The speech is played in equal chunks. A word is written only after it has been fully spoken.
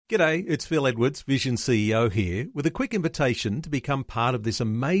G'day, it's Phil Edwards, Vision CEO here, with a quick invitation to become part of this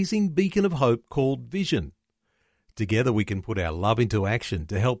amazing beacon of hope called Vision. Together we can put our love into action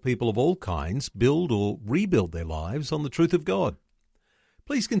to help people of all kinds build or rebuild their lives on the truth of God.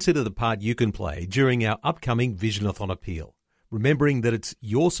 Please consider the part you can play during our upcoming Visionathon appeal, remembering that it's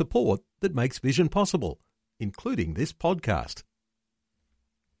your support that makes Vision possible, including this podcast.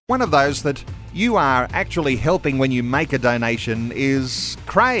 One of those that you are actually helping when you make a donation is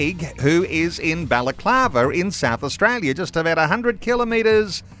Craig, who is in Balaclava in South Australia, just about 100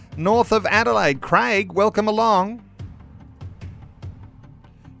 kilometres north of Adelaide. Craig, welcome along.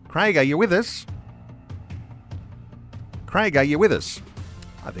 Craig, are you with us? Craig, are you with us?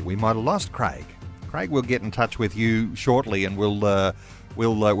 I think we might have lost Craig. Craig, we'll get in touch with you shortly, and we'll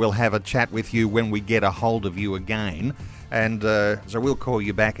have a chat with you when we get a hold of you again. And so we'll call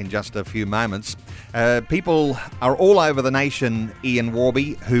you back in just a few moments. People are all over the nation, Ian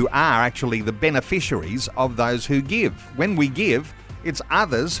Warby, who are actually the beneficiaries of those who give. When we give, it's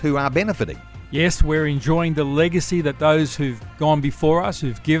others who are benefiting. Yes, we're enjoying the legacy that those who've gone before us,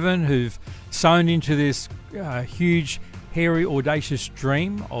 who've given, who've sown into this huge, hairy, audacious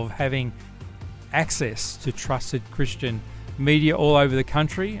dream of having access to trusted Christian media all over the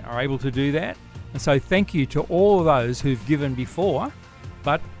country, are able to do that. And so thank you to all of those who've given before,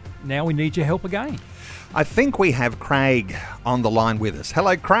 but now we need your help again. I think we have Craig on the line with us.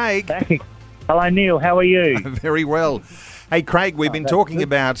 Hello, Craig. Hey. Hello, Neil. How are you? Very well. Hey, Craig, we've been talking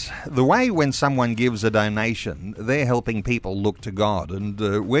about the way when someone gives a donation, they're helping people look to God.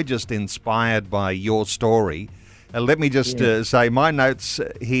 And we're just inspired by your story. Let me just say, my notes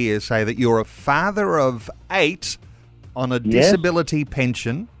here say that you're a father of 8 on a disability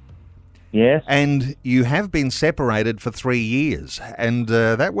pension. Yes. And you have been separated for 3 years, and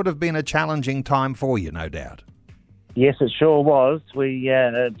that would have been a challenging time for you, no doubt. Yes, it sure was. We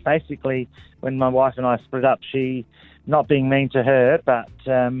basically, when my wife and I split up, she, not being mean to her, but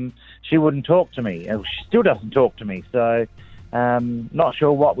she wouldn't talk to me. She still doesn't talk to me, so not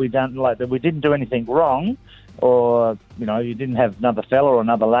sure what we've done. Like, we didn't do anything wrong, or, you didn't have another fella or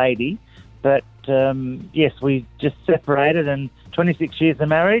another lady, but yes, we just separated, and 26 years of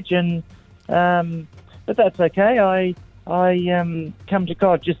marriage, and but that's okay. I come to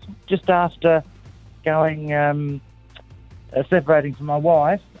God just after going separating from my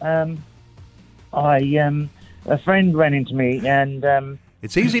wife. A friend ran into me, and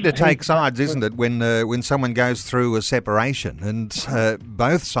it's easy to take sides, isn't it, when someone goes through a separation, and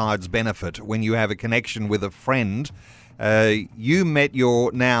both sides benefit when you have a connection with a friend. You met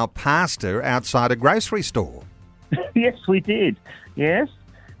your now pastor outside a grocery store. Yes, we did. Yes,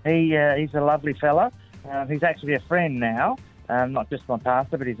 he's a lovely fella. He's actually a friend now, not just my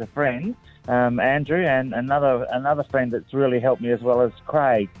pastor, but he's a friend. Andrew, and another friend that's really helped me, as well as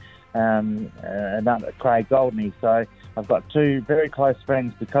Craig, Craig Goldney. So I've got 2 very close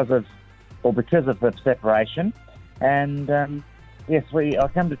friends because of the separation. And yes, I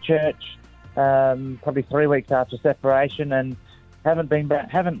come to church probably 3 weeks after separation, and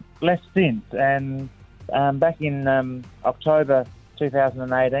haven't left since. And back in October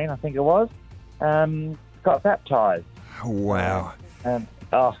 2018, I think it was, got baptised. Wow.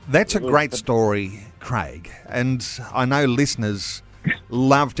 That's a great story, Craig. And I know listeners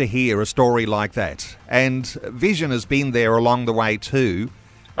love to hear a story like that. And Vision has been there along the way too.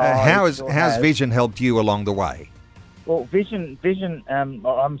 How's Vision helped you along the way? Well, Vision.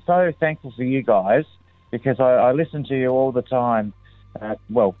 I'm so thankful for you guys, because I listen to you all the time.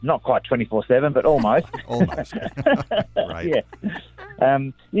 Well, not quite 24/7, but almost. Almost. Right. Yeah.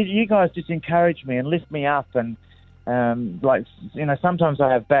 You guys just encourage me and lift me up, and sometimes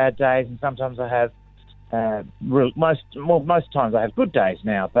I have bad days, and sometimes I have most times I have good days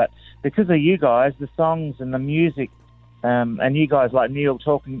now. But because of you guys, the songs and the music, and you guys like Neil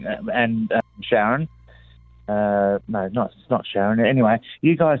talking and Sharon. No, it's not Sharon. Anyway,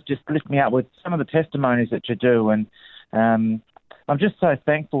 you guys just lift me up with some of the testimonies that you do, and I'm just so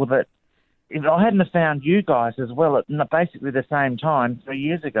thankful that if I hadn't have found you guys as well at basically the same time 3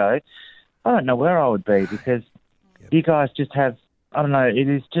 years ago, I don't know where I would be, because you guys just have, I don't know, it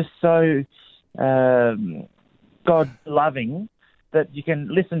is just so God-loving that you can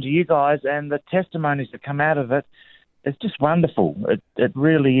listen to you guys, and the testimonies that come out of it, it's just wonderful. It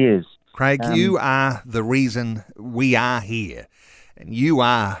really is. Craig, you are the reason we are here. And you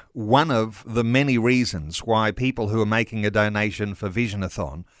are one of the many reasons why people who are making a donation for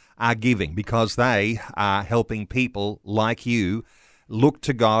Visionathon are giving, because they are helping people like you look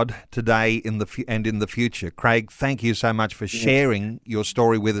to God today in the future. Craig, thank you so much for sharing your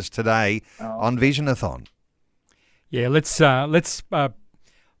story with us today on Visionathon. Yeah, let's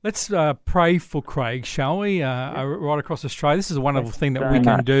Let's pray for Craig, shall we? Right across Australia. This is a wonderful thing that so we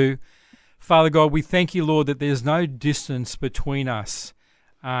can much. do. Father God, we thank you, Lord, that there's no distance between us.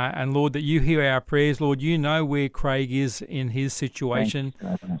 And Lord, that you hear our prayers. Lord, you know where Craig is in his situation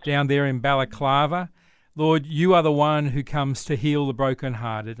down there in Balaclava. Lord, you are the one who comes to heal the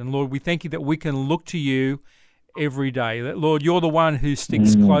brokenhearted. And Lord, we thank you that we can look to you every day. That, Lord, you're the one who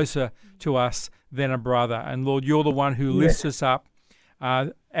sticks closer to us than a brother. And Lord, you're the one who lifts us up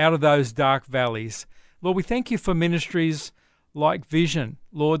out of those dark valleys. Lord, we thank you for ministries like Vision,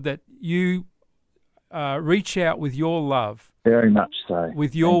 Lord, that you reach out with your love. Very much so.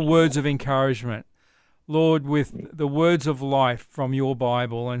 With your words of encouragement. Lord, with the words of life from your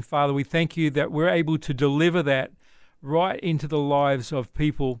Bible. And Father, we thank you that we're able to deliver that right into the lives of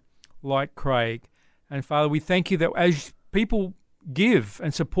people like Craig. And Father, we thank you that as people give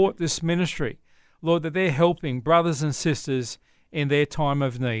and support this ministry, Lord, that they're helping brothers and sisters in their time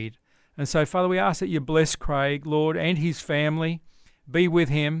of need. And so, Father, we ask that you bless Craig, Lord, and his family. Be with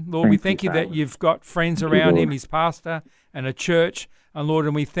him. Lord, we thank you that you've got friends around him, his pastor and a church. And Lord,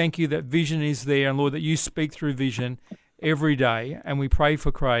 and we thank you that Vision is there. And Lord, that you speak through Vision every day. And we pray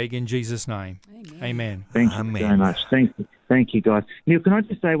for Craig in Jesus' name. Amen. Thank you so much. Thank you, guys. Neil, can I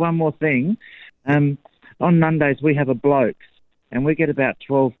just say one more thing? On Mondays, we have a blokes, and we get about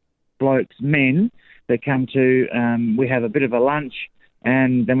 12 blokes, men, that come to, we have a bit of a lunch,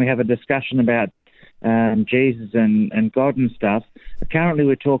 and then we have a discussion about Jesus and God and stuff. Currently,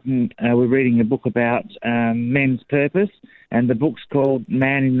 we're reading a book about men's purpose, and the book's called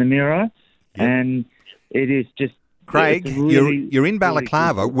Man in the Mirror, and it is just... Craig, really, you're in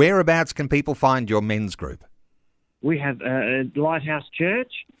Balaclava. Really, whereabouts can people find your men's group? we have a Lighthouse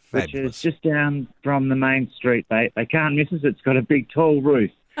Church, which Fabulous. is just down from the main street. They can't miss us. It's got a big, tall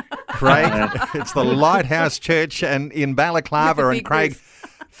roof. Craig, it's the Lighthouse Church and in Balaclava. And Craig,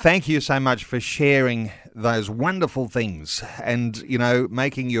 thank you so much for sharing those wonderful things and, you know,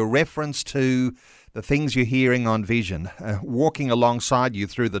 making your reference to the things you're hearing on Vision, walking alongside you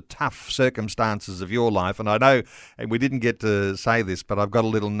through the tough circumstances of your life. And I know, and we didn't get to say this, but I've got a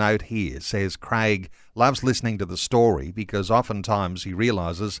little note here. It says Craig loves listening to the story because oftentimes he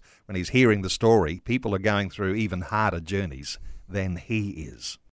realises when he's hearing the story, people are going through even harder journeys than he is.